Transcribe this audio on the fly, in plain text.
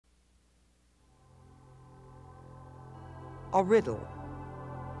a riddle.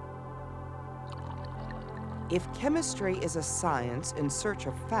 If chemistry is a science in search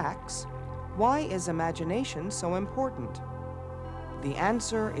of facts, why is imagination so important? The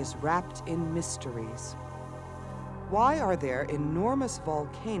answer is wrapped in mysteries. Why are there enormous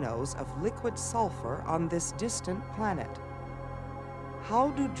volcanoes of liquid sulfur on this distant planet?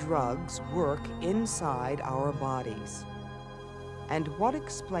 How do drugs work inside our bodies? And what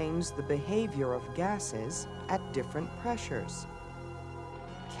explains the behavior of gases at different pressures?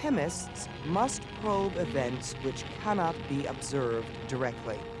 Chemists must probe events which cannot be observed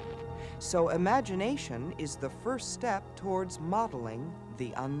directly. So imagination is the first step towards modeling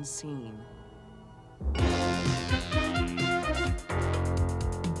the unseen.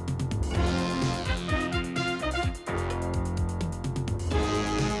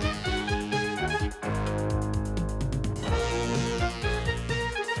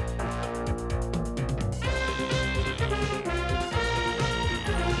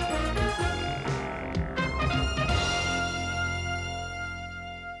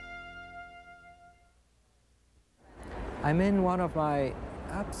 I'm in one of my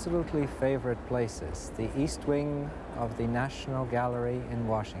absolutely favorite places, the East Wing of the National Gallery in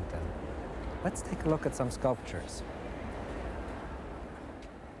Washington. Let's take a look at some sculptures.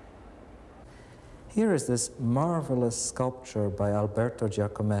 Here is this marvelous sculpture by Alberto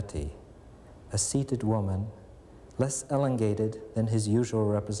Giacometti, a seated woman, less elongated than his usual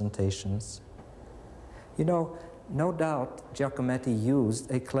representations. You know, no doubt Giacometti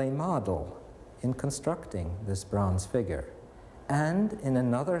used a clay model in constructing this bronze figure. And in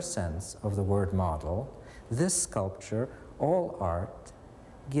another sense of the word model, this sculpture, all art,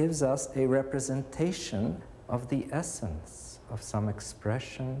 gives us a representation of the essence of some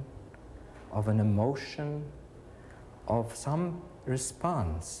expression, of an emotion, of some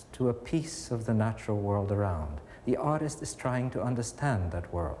response to a piece of the natural world around. The artist is trying to understand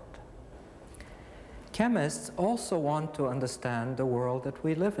that world. Chemists also want to understand the world that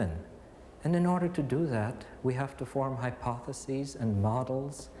we live in. And in order to do that, we have to form hypotheses and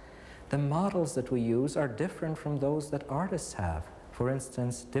models. The models that we use are different from those that artists have. For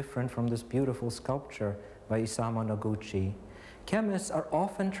instance, different from this beautiful sculpture by Isamu Noguchi. Chemists are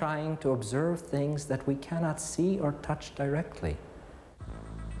often trying to observe things that we cannot see or touch directly.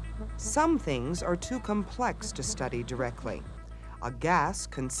 Some things are too complex to study directly. A gas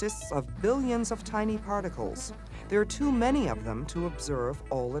consists of billions of tiny particles. There are too many of them to observe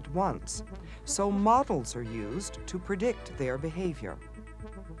all at once, so models are used to predict their behavior.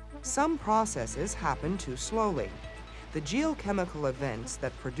 Some processes happen too slowly. The geochemical events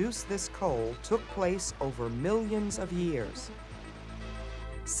that produce this coal took place over millions of years.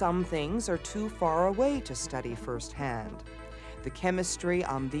 Some things are too far away to study firsthand. The chemistry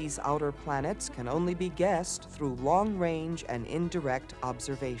on these outer planets can only be guessed through long-range and indirect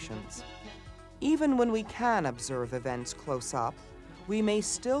observations. Even when we can observe events close up, we may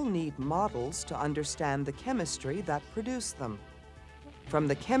still need models to understand the chemistry that produced them. From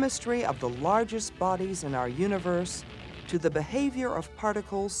the chemistry of the largest bodies in our universe to the behavior of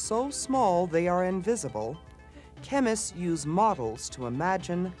particles so small they are invisible, chemists use models to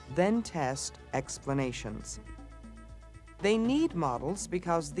imagine, then test explanations. They need models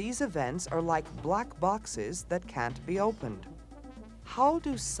because these events are like black boxes that can't be opened. How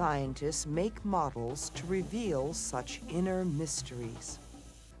do scientists make models to reveal such inner mysteries?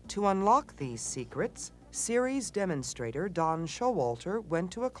 To unlock these secrets, series demonstrator Don Showalter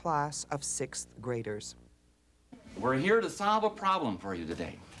went to a class of 6th graders. We're here to solve a problem for you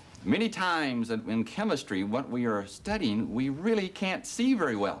today. Many times in chemistry, what we are studying, we really can't see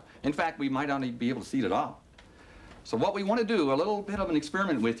very well. In fact, we might not even be able to see it at all. So what we want to do, a little bit of an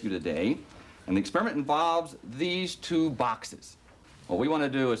experiment with you today, and the experiment involves these two boxes. What we want to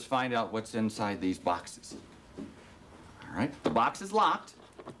do is find out what's inside these boxes. All right, the box is locked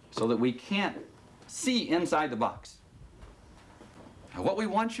so that we can't see inside the box. Now what we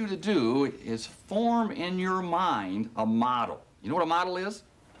want you to do is form in your mind a model. You know what a model is?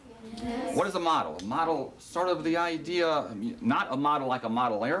 Yes. What is a model? A model, sort of the idea, not a model like a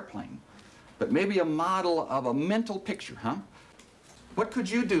model airplane, but maybe a model of a mental picture, huh? What could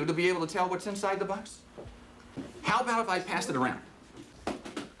you do to be able to tell what's inside the box? How about if I passed it around?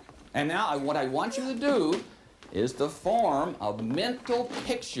 And now what I want you to do is to form a mental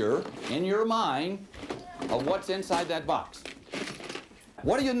picture in your mind of what's inside that box.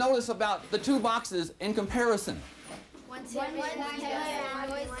 What do you notice about the two boxes in comparison? One's heavy,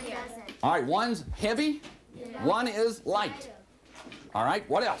 all right, one's heavy, one is light. All right,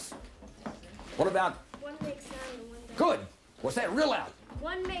 what else? What about? One makes sound and one doesn't. Good. What's that? Real loud.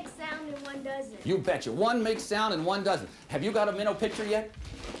 One makes sound and one one doesn't. You betcha. One makes sound and one doesn't. Have you got a mental picture yet?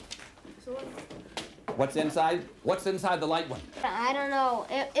 What's inside? What's inside the light one? I don't know.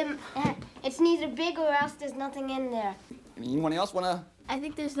 It's neither big or else there's nothing in there. Anyone else want to? I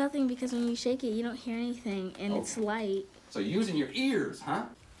think there's nothing because when you shake it, you don't hear anything, and it's light. So you're using your ears, huh?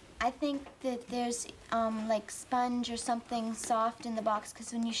 I think that there's like sponge or something soft in the box,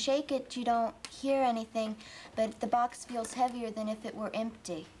 because when you shake it, you don't hear anything, but the box feels heavier than if it were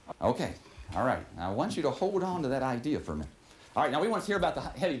empty. Okay. All right. Now, I want you to hold on to that idea for a minute. All right. Now, we want to hear about the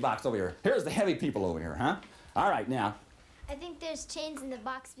heavy box over here. Here's the heavy people over here, huh? All right. Now. I think there's chains in the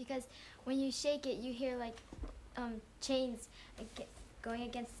box because when you shake it, you hear like chains going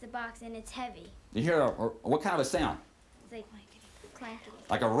against the box, and it's heavy. You hear what kind of a sound? It's like clanking.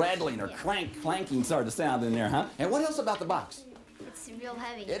 Like a rattling or clanking sort of sound in there, huh? And what else about the box? It's real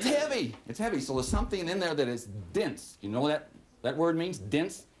heavy. It's heavy. It's heavy. So there's something in there that is dense. You know what that word means?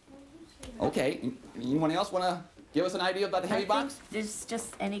 Dense? Okay. Anyone else want to give us an idea about the heavy box? There's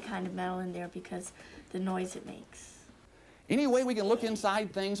just any kind of metal in there because the noise it makes. Any way we can look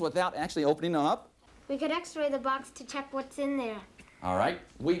inside things without actually opening them up? We could x-ray the box to check what's in there. All right.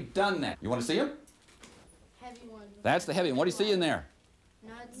 We've done that. You want to see them? Heavy one. That's the heavy one. What do you see in there?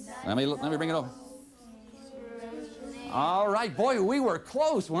 Nuts. Let me bring it over. All right, boy, we were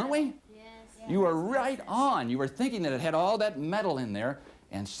close, weren't we? Yes. You were right on. You were thinking that it had all that metal in there,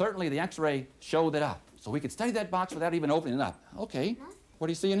 and certainly the X-ray showed that up. So we could study that box without even opening it up. Okay, what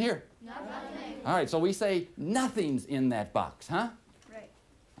do you see in here? Nothing. All right, so we say nothing's in that box, huh? Right.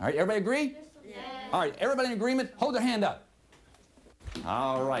 All right, everybody agree? Yes. All right, everybody in agreement? Hold their hand up.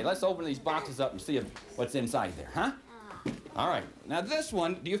 All right, let's open these boxes up and see what's inside there, huh? All right, now this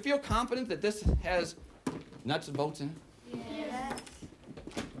one, do you feel confident that this has nuts and bolts in it? Yes.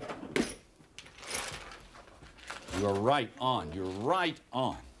 You're right on, you're right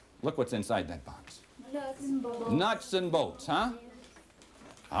on. Look what's inside that box. Nuts and bolts. Nuts and bolts, huh?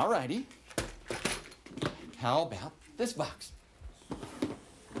 All righty. How about this box?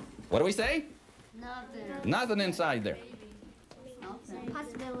 What do we say? Nothing. Nothing inside there.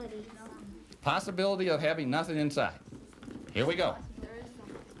 Possibility. Possibility of having nothing inside. Here we go.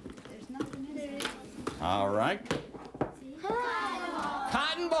 All right.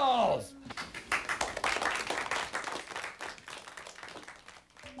 Cotton balls.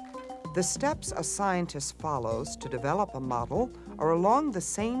 The steps a scientist follows to develop a model are along the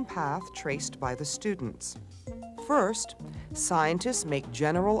same path traced by the students. First, scientists make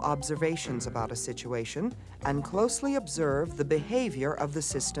general observations about a situation and closely observe the behavior of the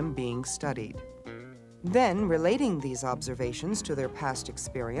system being studied. Then, relating these observations to their past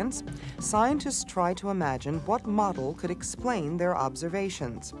experience, scientists try to imagine what model could explain their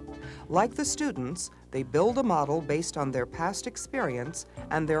observations. Like the students, they build a model based on their past experience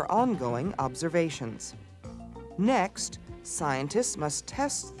and their ongoing observations. Next, scientists must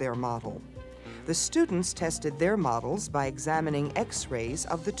test their model. The students tested their models by examining X-rays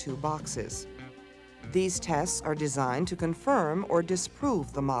of the two boxes. These tests are designed to confirm or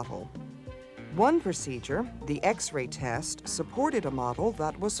disprove the model. One procedure, the X-ray test, supported a model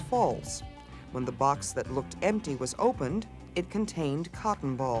that was false. When the box that looked empty was opened, it contained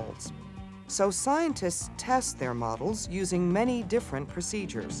cotton balls. So scientists test their models using many different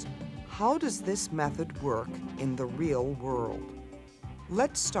procedures. How does this method work in the real world?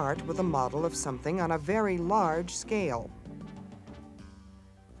 Let's start with a model of something on a very large scale.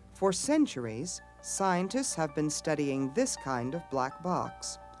 For centuries, scientists have been studying this kind of black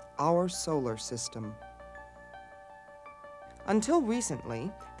box, our solar system. Until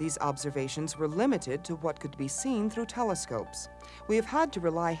recently, these observations were limited to what could be seen through telescopes. We have had to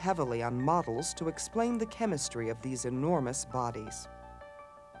rely heavily on models to explain the chemistry of these enormous bodies.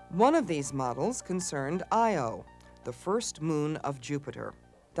 One of these models concerned Io, the first moon of Jupiter.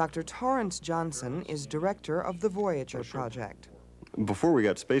 Dr. Torrance Johnson is director of the Voyager project. Before we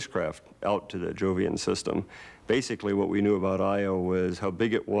got spacecraft out to the Jovian system, basically what we knew about Io was how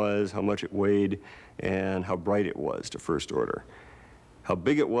big it was, how much it weighed, and how bright it was to first order. How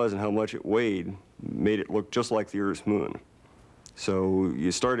big it was and how much it weighed made it look just like the Earth's moon. So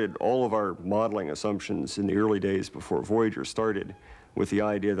you started all of our modeling assumptions in the early days before Voyager started with the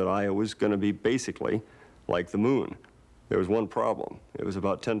idea that Io was going to be basically like the moon. There was one problem. It was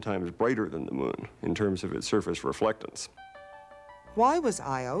about 10 times brighter than the moon in terms of its surface reflectance. Why was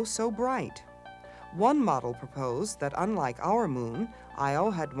Io so bright? One model proposed that unlike our moon,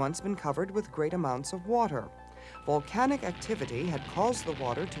 Io had once been covered with great amounts of water. Volcanic activity had caused the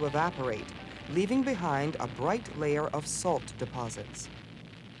water to evaporate, leaving behind a bright layer of salt deposits.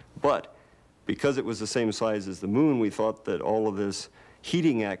 But because it was the same size as the moon, we thought that all of this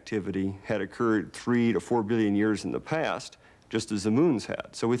heating activity had occurred 3 to 4 billion years in the past, just as the moons had.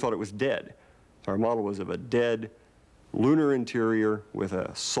 So we thought it was dead. Our model was of a dead lunar interior with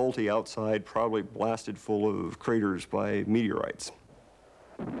a salty outside, probably blasted full of craters by meteorites.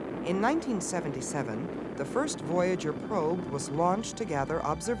 In 1977, the first Voyager probe was launched to gather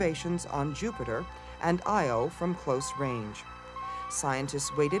observations on Jupiter and Io from close range.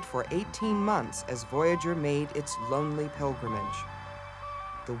 Scientists waited for 18 months as Voyager made its lonely pilgrimage.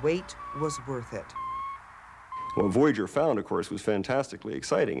 The wait was worth it. What Voyager found, of course, was fantastically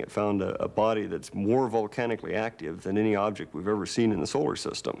exciting. It found a body that's more volcanically active than any object we've ever seen in the solar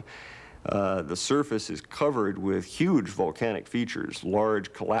system. The surface is covered with huge volcanic features,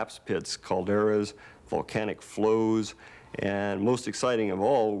 large collapse pits, calderas, volcanic flows, and most exciting of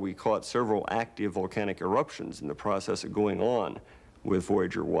all, we caught several active volcanic eruptions in the process of going on with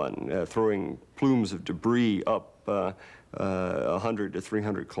Voyager 1, throwing plumes of debris up 100 to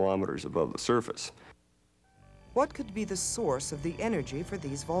 300 kilometers above the surface. What could be the source of the energy for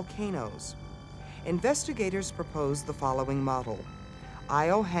these volcanoes? Investigators proposed the following model.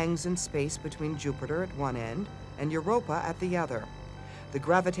 Io hangs in space between Jupiter at one end and Europa at the other. The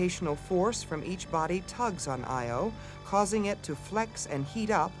gravitational force from each body tugs on Io, causing it to flex and heat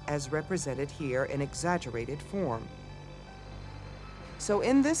up as represented here in exaggerated form. So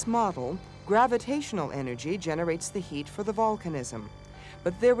in this model, gravitational energy generates the heat for the volcanism.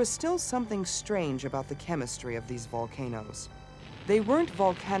 But there was still something strange about the chemistry of these volcanoes. They weren't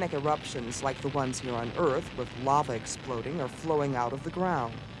volcanic eruptions like the ones here on Earth, with lava exploding or flowing out of the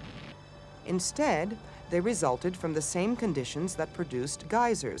ground. Instead, they resulted from the same conditions that produced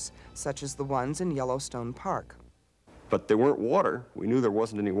geysers, such as the ones in Yellowstone Park. But they weren't water. We knew there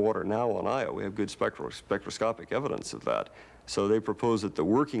wasn't any water now on Io. We have good spectroscopic evidence of that. So they proposed that the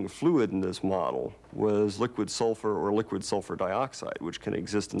working fluid in this model was liquid sulfur or liquid sulfur dioxide, which can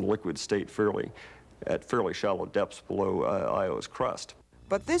exist in the liquid state at fairly shallow depths below Io's crust.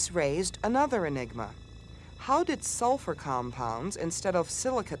 But this raised another enigma. How did sulfur compounds instead of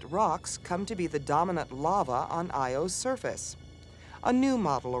silicate rocks come to be the dominant lava on Io's surface? A new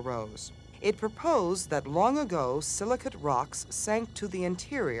model arose. It proposed that long ago silicate rocks sank to the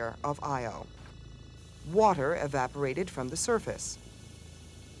interior of Io. Water evaporated from the surface.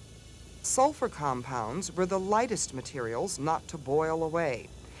 Sulfur compounds were the lightest materials not to boil away.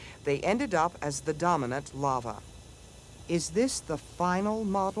 They ended up as the dominant lava. Is this the final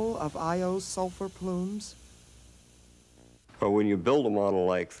model of Io's sulfur plumes? Well, when you build a model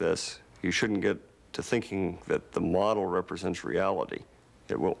like this, you shouldn't get to thinking that the model represents reality.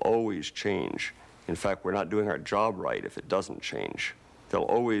 It will always change. In fact, we're not doing our job right if it doesn't change. They'll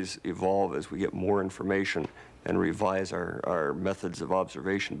always evolve as we get more information and revise our methods of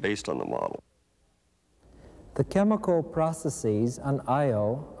observation based on the model. The chemical processes on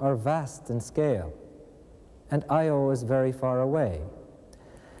Io are vast in scale, and Io is very far away.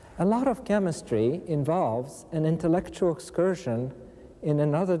 A lot of chemistry involves an intellectual excursion in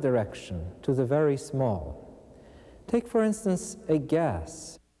another direction, to the very small. Take, for instance, a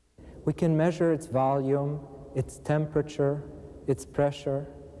gas. We can measure its volume, its temperature, its pressure,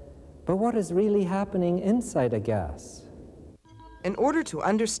 but what is really happening inside a gas? In order to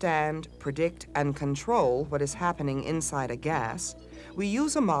understand, predict, and control what is happening inside a gas, we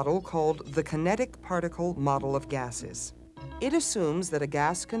use a model called the kinetic particle model of gases. It assumes that a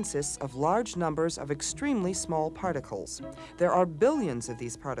gas consists of large numbers of extremely small particles. There are billions of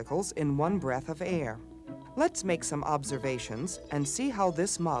these particles in one breath of air. Let's make some observations and see how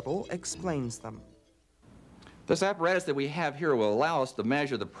this model explains them. This apparatus that we have here will allow us to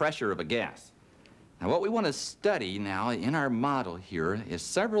measure the pressure of a gas. Now, what we want to study now in our model here is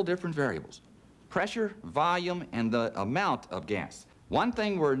several different variables: pressure, volume, and the amount of gas. One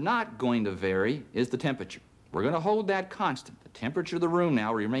thing we're not going to vary is the temperature. We're going to hold that constant. The temperature of the room now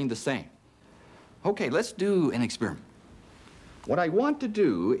will remain the same. Okay, let's do an experiment. What I want to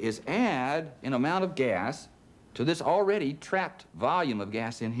do is add an amount of gas to this already trapped volume of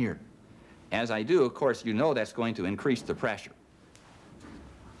gas in here. As I do, of course, you know that's going to increase the pressure.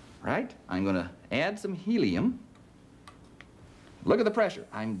 Right? I'm going to add some helium. Look at the pressure.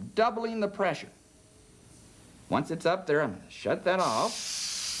 I'm doubling the pressure. Once it's up there, I'm going to shut that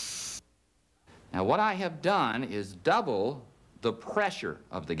off. Now, what I have done is double the pressure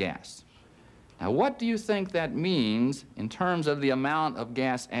of the gas. Now, what do you think that means in terms of the amount of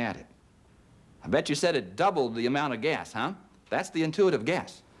gas added? I bet you said it doubled the amount of gas, huh? That's the intuitive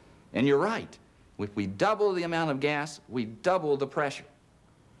guess. And you're right. If we double the amount of gas, we double the pressure.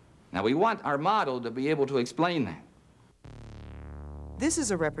 Now, we want our model to be able to explain that. This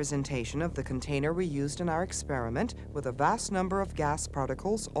is a representation of the container we used in our experiment with a vast number of gas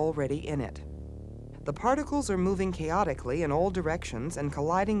particles already in it. The particles are moving chaotically in all directions and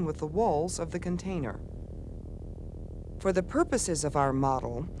colliding with the walls of the container. For the purposes of our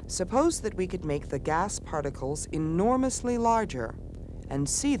model, suppose that we could make the gas particles enormously larger and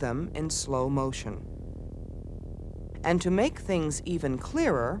see them in slow motion. And to make things even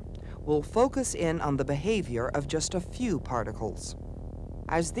clearer, we'll focus in on the behavior of just a few particles.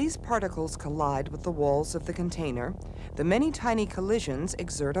 As these particles collide with the walls of the container, the many tiny collisions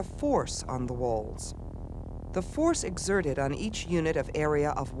exert a force on the walls. The force exerted on each unit of area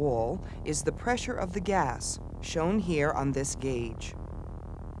of wall is the pressure of the gas, shown here on this gauge.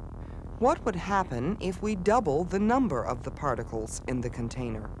 What would happen if we double the number of the particles in the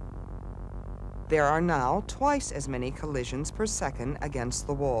container? There are now twice as many collisions per second against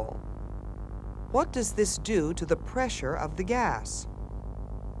the wall. What does this do to the pressure of the gas?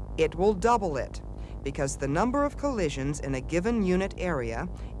 It will double it, because the number of collisions in a given unit area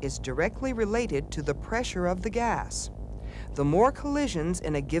is directly related to the pressure of the gas. The more collisions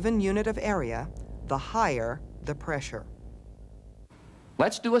in a given unit of area, the higher the pressure.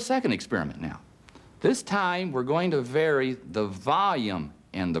 Let's do a second experiment now. This time we're going to vary the volume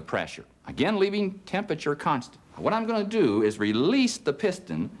and the pressure, again leaving temperature constant. What I'm going to do is release the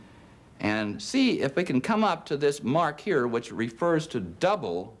piston and see if we can come up to this mark here, which refers to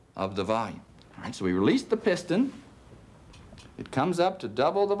double of the volume. All right, so we release the piston. It comes up to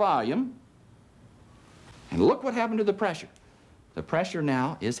double the volume. And look what happened to the pressure. The pressure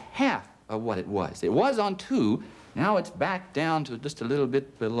now is half of what it was. It was on 2. Now it's back down to just a little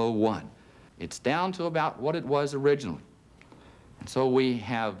bit below 1. It's down to about what it was originally. And so we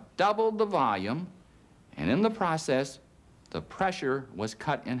have doubled the volume, and in the process, the pressure was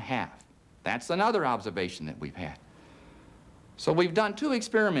cut in half. That's another observation that we've had. So we've done 2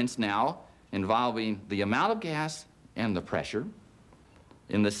 experiments now involving the amount of gas and the pressure.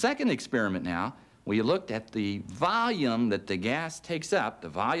 In the second experiment now, we looked at the volume that the gas takes up, the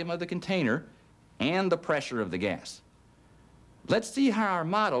volume of the container, and the pressure of the gas. Let's see how our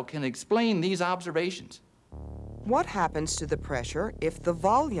model can explain these observations. What happens to the pressure if the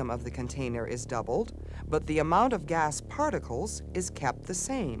volume of the container is doubled, but the amount of gas particles is kept the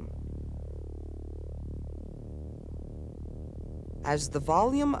same? As the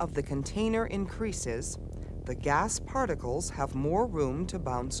volume of the container increases, the gas particles have more room to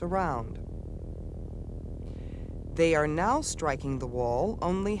bounce around. They are now striking the wall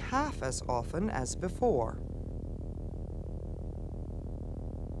only half as often as before.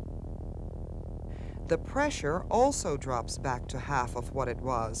 The pressure also drops back to half of what it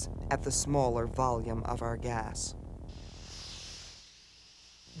was at the smaller volume of our gas.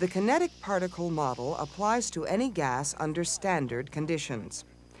 The kinetic particle model applies to any gas under standard conditions.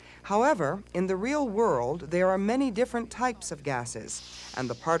 However, in the real world, there are many different types of gases, and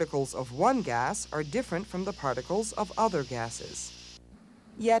the particles of one gas are different from the particles of other gases.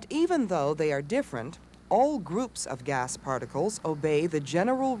 Yet, even though they are different, all groups of gas particles obey the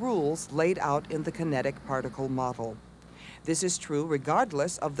general rules laid out in the kinetic particle model. This is true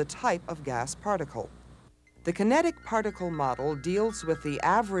regardless of the type of gas particle. The kinetic particle model deals with the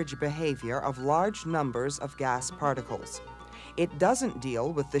average behavior of large numbers of gas particles. It doesn't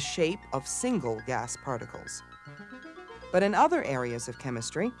deal with the shape of single gas particles. But in other areas of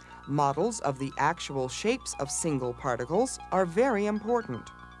chemistry, models of the actual shapes of single particles are very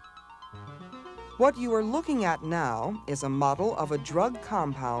important. What you are looking at now is a model of a drug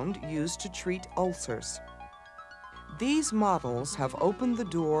compound used to treat ulcers. These models have opened the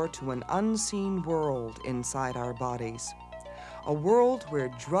door to an unseen world inside our bodies, a world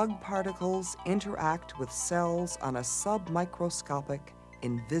where drug particles interact with cells on a submicroscopic,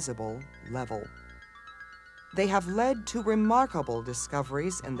 invisible level. They have led to remarkable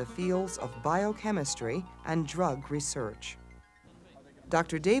discoveries in the fields of biochemistry and drug research.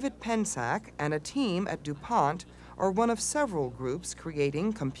 Dr. David Pensack and a team at DuPont are one of several groups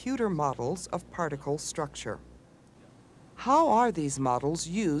creating computer models of particle structure. How are these models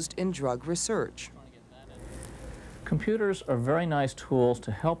used in drug research? Computers are very nice tools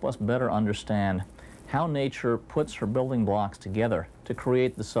to help us better understand how nature puts her building blocks together to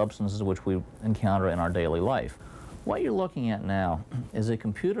create the substances which we encounter in our daily life. What you're looking at now is a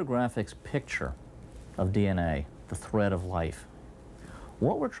computer graphics picture of DNA, the thread of life.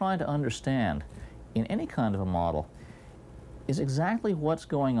 What we're trying to understand in any kind of a model is exactly what's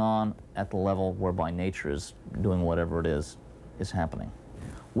going on at the level whereby nature is doing whatever it is happening.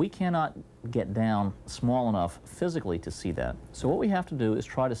 We cannot get down small enough physically to see that. So what we have to do is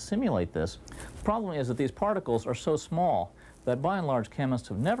try to simulate this. The problem is that these particles are so small that by and large chemists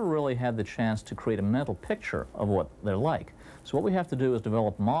have never really had the chance to create a mental picture of what they're like. So what we have to do is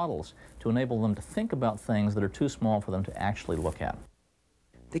develop models to enable them to think about things that are too small for them to actually look at.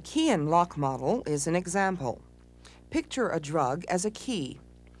 The key and lock model is an example. Picture a drug as a key.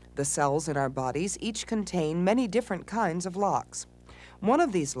 The cells in our bodies each contain many different kinds of locks. One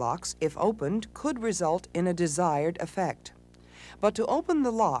of these locks, if opened, could result in a desired effect. But to open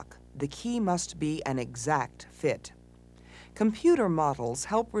the lock, the key must be an exact fit. Computer models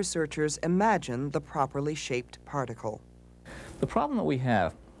help researchers imagine the properly shaped particle. The problem that we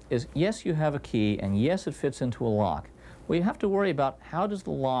have is, yes, you have a key, and yes, it fits into a lock. Well, you have to worry about how does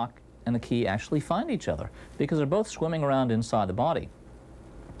the lock and the key actually find each other, because they're both swimming around inside the body.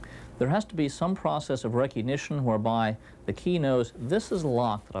 There has to be some process of recognition whereby the key knows this is the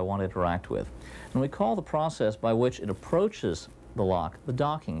lock that I want to interact with. And we call the process by which it approaches the lock the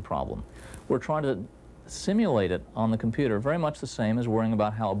docking problem. We're trying to simulate it on the computer very much the same as worrying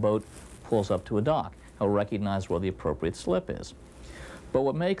about how a boat pulls up to a dock. It'll recognize where the appropriate slip is. But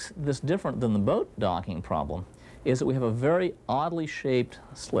what makes this different than the boat docking problem is that we have a very oddly shaped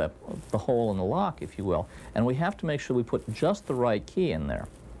slip, the hole in the lock, if you will, and we have to make sure we put just the right key in there.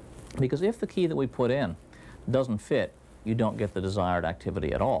 Because if the key that we put in doesn't fit, you don't get the desired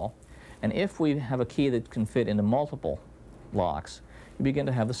activity at all. And if we have a key that can fit into multiple locks, you begin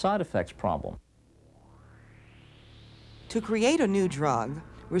to have the side effects problem. To create a new drug,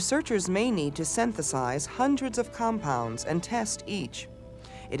 researchers may need to synthesize hundreds of compounds and test each.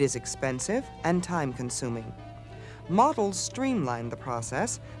 It is expensive and time-consuming. Models streamline the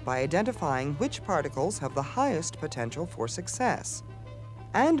process by identifying which particles have the highest potential for success.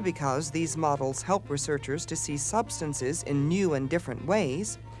 And because these models help researchers to see substances in new and different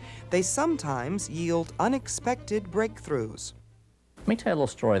ways, they sometimes yield unexpected breakthroughs. Let me tell you a little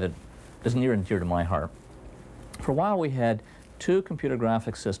story that is near and dear to my heart. For a while we had two computer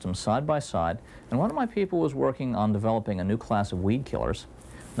graphics systems side by side, and one of my people was working on developing a new class of weed killers.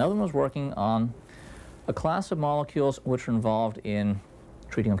 Another one was working on a class of molecules which are involved in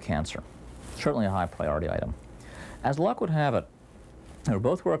treating of cancer. Certainly a high priority item. As luck would have it, they were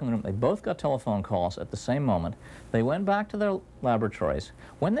both working in the room. They both got telephone calls at the same moment. They went back to their laboratories.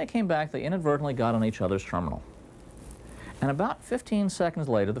 When they came back, they inadvertently got on each other's terminal. And about 15 seconds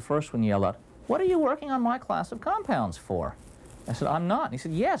later, the first one yelled out, "What are you working on my class of compounds for?" I said, "I'm not." And he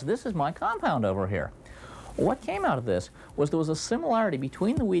said, "Yes, this is my compound over here." What came out of this was there was a similarity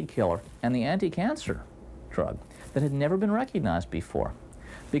between the weed killer and the anti-cancer drug that had never been recognized before.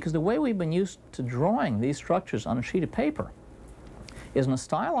 Because the way we've been used to drawing these structures on a sheet of paper is in a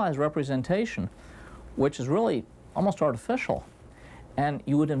stylized representation which is really almost artificial, and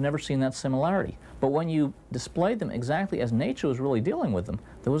you would have never seen that similarity. But when you displayed them exactly as nature was really dealing with them,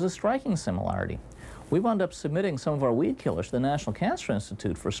 there was a striking similarity. We wound up submitting some of our weed killers to the National Cancer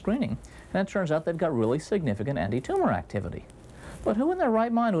Institute for screening, and it turns out they've got really significant anti-tumor activity. But who in their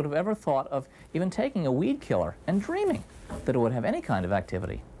right mind would have ever thought of even taking a weed killer and dreaming that it would have any kind of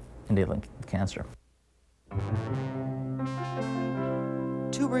activity in dealing with cancer?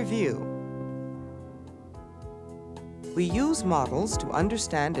 To review, we use models to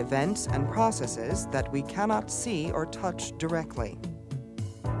understand events and processes that we cannot see or touch directly.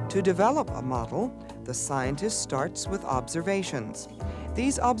 To develop a model, the scientist starts with observations.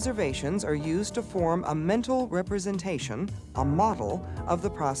 These observations are used to form a mental representation, a model, of the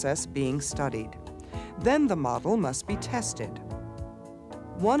process being studied. Then the model must be tested.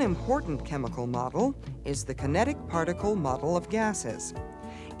 One important chemical model is the kinetic particle model of gases.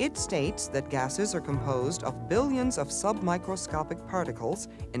 It states that gases are composed of billions of submicroscopic particles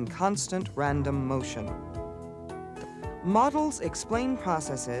in constant random motion. Models explain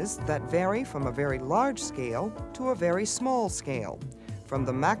processes that vary from a very large scale to a very small scale, from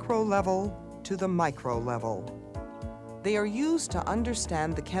the macro level to the micro level. They are used to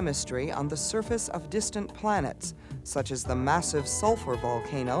understand the chemistry on the surface of distant planets, such as the massive sulfur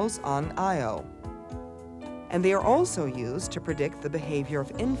volcanoes on Io. And they are also used to predict the behavior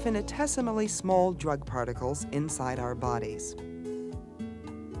of infinitesimally small drug particles inside our bodies.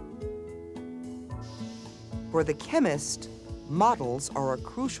 For the chemist, models are a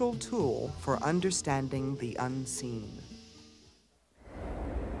crucial tool for understanding the unseen.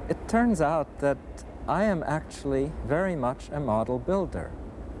 It turns out that I am actually very much a model builder.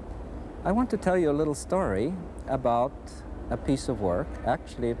 I want to tell you a little story about a piece of work.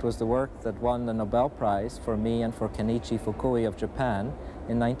 Actually, it was the work that won the Nobel Prize for me and for Kenichi Fukui of Japan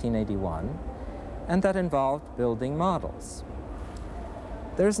in 1981, and that involved building models.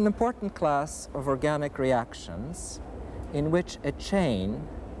 There's an important class of organic reactions in which a chain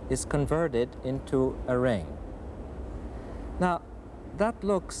is converted into a ring. Now, that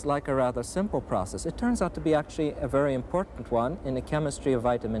looks like a rather simple process. It turns out to be actually a very important one in the chemistry of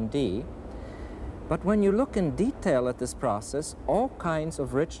vitamin D. But when you look in detail at this process, all kinds of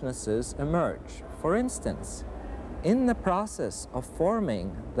richnesses emerge. For instance, in the process of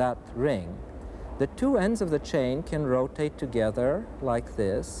forming that ring, the two ends of the chain can rotate together like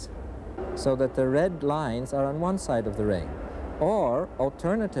this, so that the red lines are on one side of the ring. Or,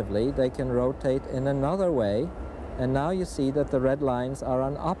 alternatively, they can rotate in another way, and now you see that the red lines are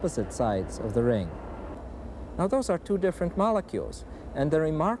on opposite sides of the ring. Now, those are two different molecules. And the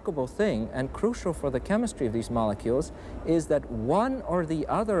remarkable thing, and crucial for the chemistry of these molecules, is that one or the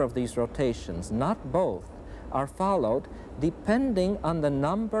other of these rotations, not both, are followed depending on the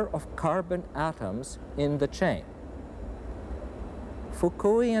number of carbon atoms in the chain.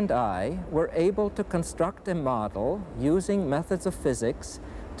 Fukui and I were able to construct a model using methods of physics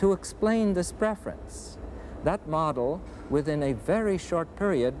to explain this preference. That model, within a very short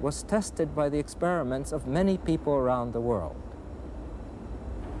period, was tested by the experiments of many people around the world.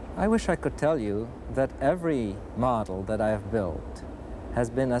 I wish I could tell you that every model that I have built has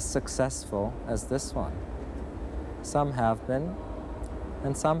been as successful as this one. Some have been,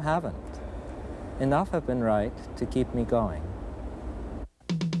 and some haven't. Enough have been right to keep me going.